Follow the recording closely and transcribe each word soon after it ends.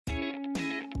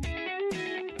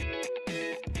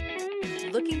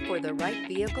Looking for the right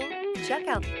vehicle? Check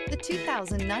out the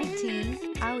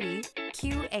 2019 Audi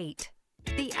Q8.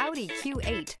 The Audi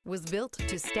Q8 was built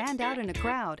to stand out in a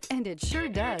crowd, and it sure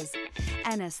does.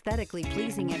 An aesthetically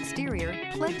pleasing exterior,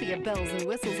 plenty of bells and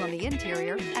whistles on the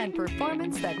interior, and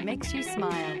performance that makes you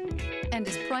smile. And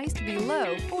is priced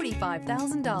below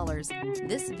 $45,000.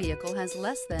 This vehicle has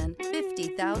less than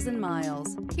 50,000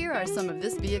 miles. Here are some of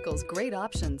this vehicle's great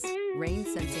options: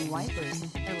 rain-sensing wipers,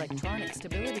 electronic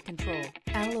stability control,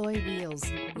 alloy wheels,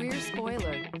 rear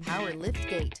spoiler, power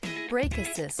liftgate, brake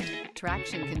assist,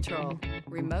 traction control,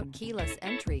 remote keyless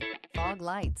entry, fog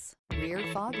lights, rear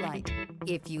fog light.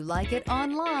 If you like it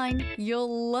online,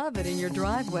 you'll love it in your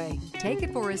driveway. Take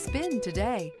it for a spin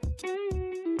today.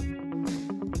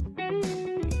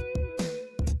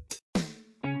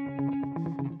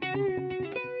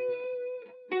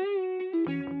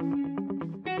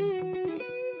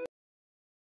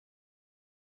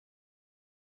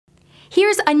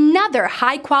 Here's another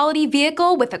high-quality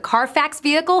vehicle with a Carfax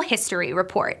Vehicle History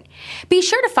Report. Be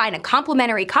sure to find a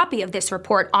complimentary copy of this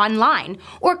report online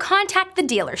or contact the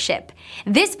dealership.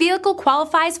 This vehicle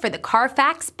qualifies for the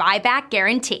Carfax Buyback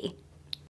Guarantee.